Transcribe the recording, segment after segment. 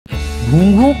ঘুং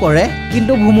ঘুং কৰে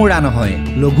কিন্তু ভুমুৰা নহয়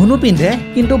লঘুনো পিন্ধে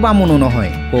কিন্তু বামুনো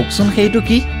নহয় কওকচোন সেইটো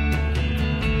কি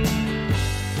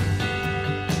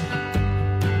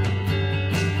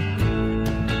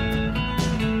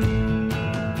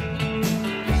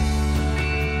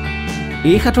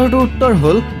এই সাঁথৰটোৰ উত্তৰ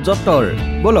হ'ল জতৰ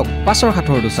বলক পাছৰ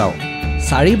সাঁথৰটো চাও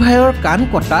চাৰি ভাইৰ কাণ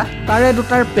কটা তাৰে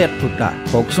দুটাৰ পেট ফুটা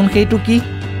কওকচোন সেইটো কি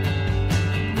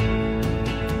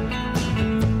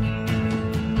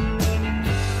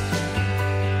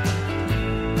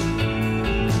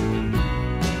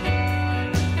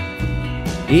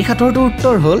এই সাঁথৰটোৰ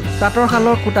উত্তৰ হ'ল তাঁতৰ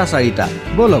শালৰ খুটা চাৰিটা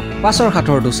বলক পাছৰ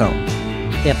সাঁথৰটো চাও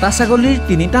এটা ছাগলীৰ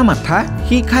তিনিটা মাথা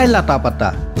সি খাই লাটা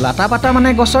পাতা মানে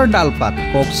গছৰ ডাল পাত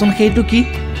কওকচোন সেইটো কি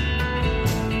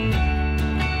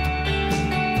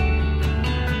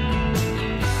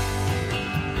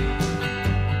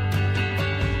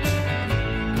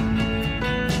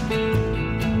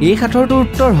এই সাঁথৰটোৰ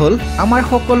উত্তৰ হ'ল আমাৰ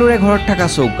সকলোৰে ঘৰত থকা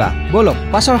চৌকা বলক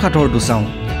পাছৰ সাঁথৰটো চাও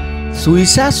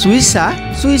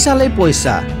চুইচালৈ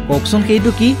পইচা কওকচোন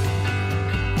সেইটো কি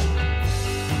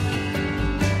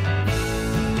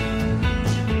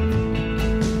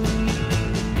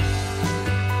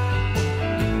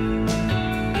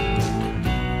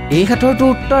এই সাঁথৰটোৰ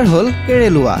উত্তৰ হ'ল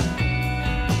কেৰেলুৱা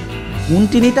কোন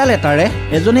তিনিটা লেটাৰে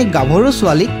এজনী গাভৰু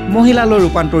ছোৱালীক মহিলালৈ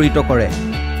ৰূপান্তৰিত কৰে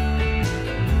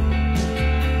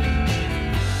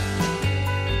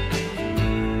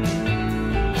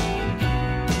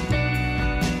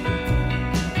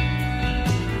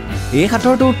এই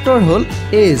সাঁথৰটোৰ উত্তৰ হ'ল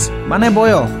এজ মানে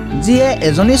বয়স যিয়ে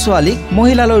এজনী ছোৱালীক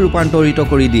মহিলালৈ ৰূপান্তৰিত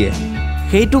কৰি দিয়ে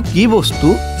সেইটো কি বস্তু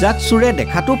যাক চুৰে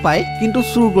দেখাটো পায় কিন্তু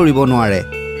চুৰ কৰিব নোৱাৰে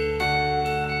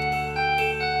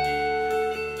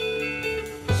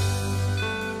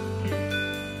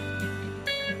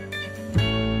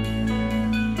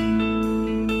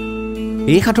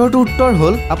এই সাঁথৰটোৰ উত্তৰ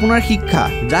হ'ল আপোনাৰ শিক্ষা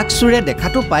যাক চুৰে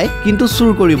দেখাটো পায় কিন্তু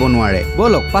চুৰ কৰিব নোৱাৰে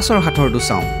বলক পাছৰ সাঁথৰটো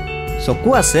চাও চকু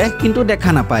আছে কিন্তু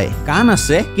দেখা নাপায় কাণ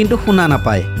আছে কিন্তু শুনা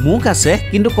নাপায় মুখ আছে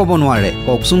কিন্তু ক'ব নোৱাৰে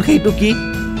কওকচোন সেইটো কি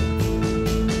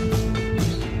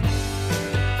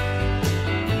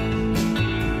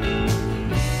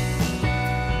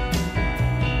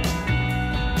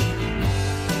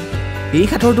এই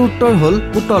সাঁথৰটোৰ উত্তৰ হ'ল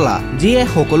পুতলা যিয়ে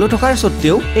সকলো থকাৰ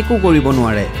সত্ত্বেও একো কৰিব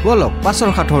নোৱাৰে বলক পাছৰ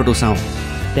সাঁথৰটো চাও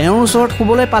তেওঁৰ ওচৰত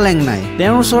শুবলৈ পালেং নাই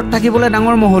তেওঁৰ ওচৰত থাকিবলৈ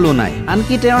ডাঙৰ মহলো নাই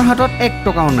আনকি তেওঁৰ হাতত 1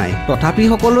 টকাও নাই তথাপি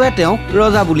সকলোৱে তেওঁক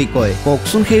ৰজা বুলি কয়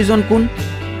কওকচোন সেইজন কোন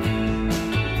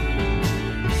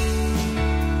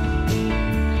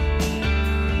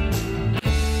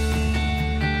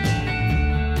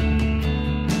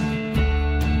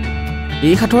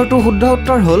এই সাঁথৰটোৰ শুদ্ধ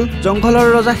উত্তৰ হ'ল জংঘলৰ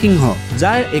ৰজা সিংহ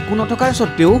যাৰ একো নথকাৰ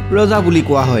সত্ত্বেও ৰজা বুলি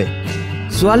কোৱা হয়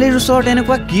ছোৱালীৰ ওচৰত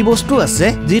এনেকুৱা কি বস্তু আছে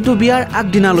যিটো বিয়াৰ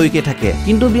আগদিনালৈকে থাকে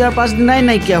কিন্তু বিয়াৰ পাছদিনাই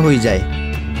নাইকিয়া হৈ যায়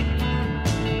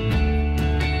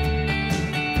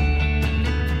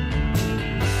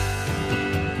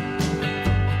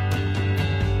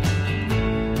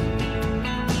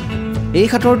এই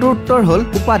সাঁথৰটোৰ উত্তৰ হ'ল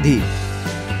উপাধি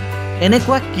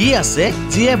এনেকুৱা কি আছে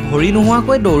যিয়ে ভৰি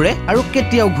নোহোৱাকৈ দৌৰে আৰু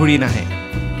কেতিয়াও ঘূৰি নাহে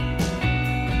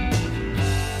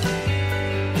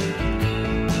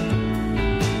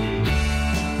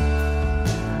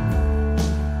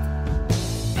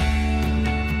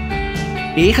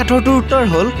এই সাঁথৰটোৰ উত্তৰ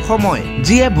হ'ল সময়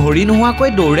যিয়ে ভৰি নোহোৱাকৈ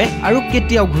দৌৰে আৰু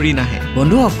কেতিয়াও ঘূৰি নাহে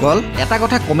বন্ধুসকল এটা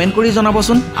কথা কমেন্ট কৰি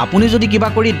জনাবচোন আপুনি যদি কিবা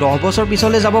কৰি 10 বছৰ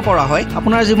পিছলৈ যাব পৰা হয়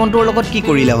আপোনাৰ জীৱনটোৰ লগত কি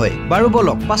কৰিলে হয় বাৰু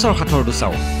বলক পাছৰ সাঁথৰটো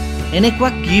চাও এনেকুৱা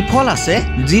কি ফল আছে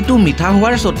যিটো মিঠা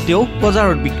হোৱাৰ সত্ত্বেও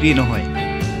বজাৰত বিক্ৰী নহয়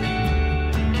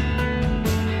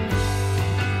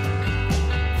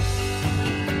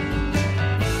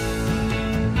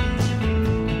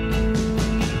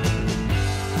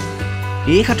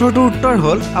এই সাঁথৰটোৰ উত্তৰ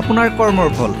হ'ল আপোনাৰ কৰ্মৰ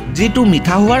ফল যিটো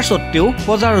মিঠা হোৱাৰ সত্ত্বেও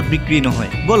বজাৰত বিক্ৰী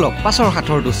নহয় বলক পাছৰ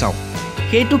সাঁথৰটো চাও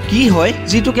সেইটো কি হয়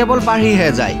যিটো কেৱল বাঢ়িহে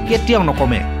যায় কেতিয়াও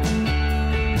নকমে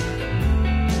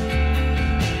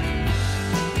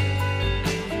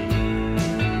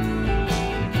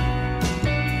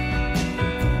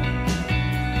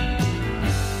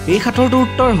এই সাঁথৰটোৰ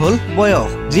উত্তৰ হ'ল বয়স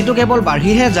যিটো কেৱল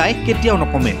বাঢ়িহে যায় কেতিয়াও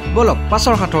নকমে বলক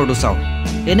পাছৰ সাঁথৰটো চাও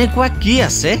এনেকুৱা কি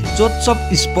আছে য'ত সব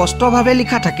স্পষ্টভাৱে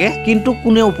লিখা থাকে কিন্তু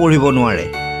কোনেও পঢ়িব নোৱাৰে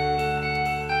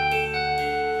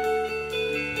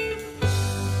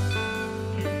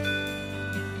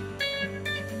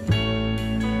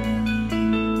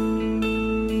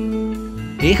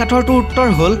এই সাঁথৰটোৰ উত্তৰ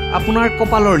হ'ল আপোনাৰ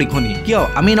কপালৰ লিখনি কিয়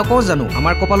আমি নকওঁ জানো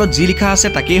আমাৰ কপালত যি লিখা আছে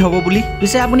তাকেই হ'ব বুলি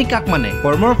পিছে আপুনি কাক মানে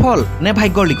কৰ্মৰ ফল নে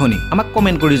ভাগ্যৰ লিখনি আমাক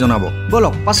কমেন্ট কৰি জনাব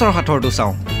বলক পাছৰ সাঁথৰটো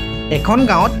চাও এখন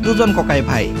গাঁৱত দুজন ককাই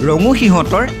ভাই ৰঙু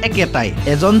সিহঁতৰ একেটাই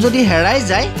এজন যদি হেৰাই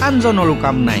যায় আনজনৰো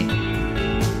কাম নাই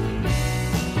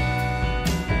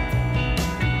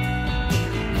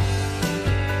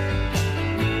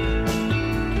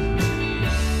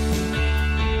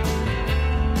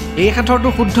এই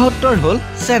সাঁথৰটোৰ শুদ্ধ উত্তৰ হ'ল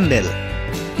চেণ্ডেল।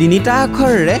 তিনিটা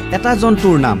আখৰেৰে এটা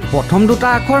জন্তুৰ নাম। প্ৰথম দুটা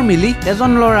আখৰ মিলি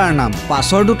এজন ল'ৰাৰ নাম,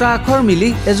 পাছৰ দুটা আখৰ মিলি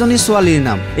এজনী ছোৱালীৰ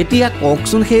নাম। এতিয়া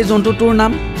কওকচোন সেই জন্তুটোৰ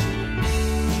নাম।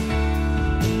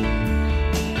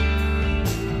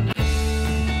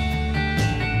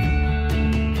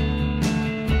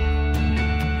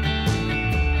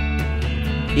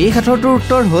 এই সাঁথৰটোৰ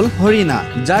উত্তৰ হ'ল হৰিণা,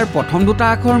 যাৰ প্ৰথম দুটা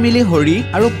আখৰ মিলি হৰি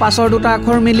আৰু পাছৰ দুটা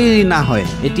আখৰ মিলি ৰীণা হয়।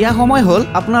 এতিয়া সময় হ'ল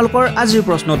আপোনালোকৰ আজিৰ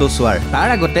প্ৰশ্নটো চোৱাৰ। তাৰ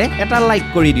আগতে এটা লাইক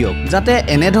কৰি দিয়ক, যাতে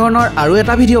এনে ধৰণৰ আৰু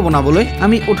এটা ভিডিঅ' বনাবলৈ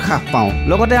আমি উৎসাহ পাওঁ।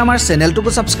 লগতে আমাৰ চেনেলটোকো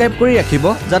ছাবস্ক্ৰাইব কৰি ৰাখিব,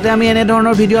 যাতে আমি এনে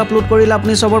ধৰণৰ ভিডিঅ' আপলোড কৰিলে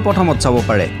আপুনি চবৰ প্ৰথমত চাব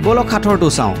পাৰে। বলক সাঁথৰটো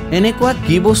চাওঁ। এনেকুৱা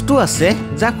কি বস্তু আছে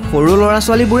যাক সৰু ল'ৰা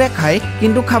ছোৱালীবোৰে খায়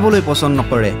কিন্তু খাবলৈ পছন্দ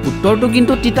নকৰে? উত্তৰটো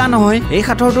কিন্তু তিতা নহয়। এই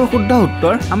সাঁথৰটোৰ শুদ্ধ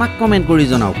উত্তৰ আমাক কমেণ্ট কৰি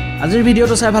জনাওক। আজিৰ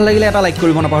ভিডিঅ'টো চাই ভাল লাগিলে এটা লাইক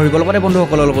কৰিব নাপাহৰিব। লগতে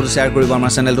বন্ধুসকলৰ লগত শ্বেয়াৰ কৰিব,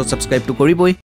 আমাৰ চেনেলটো ছাবস্ক্ৰাইবটো কৰিবই।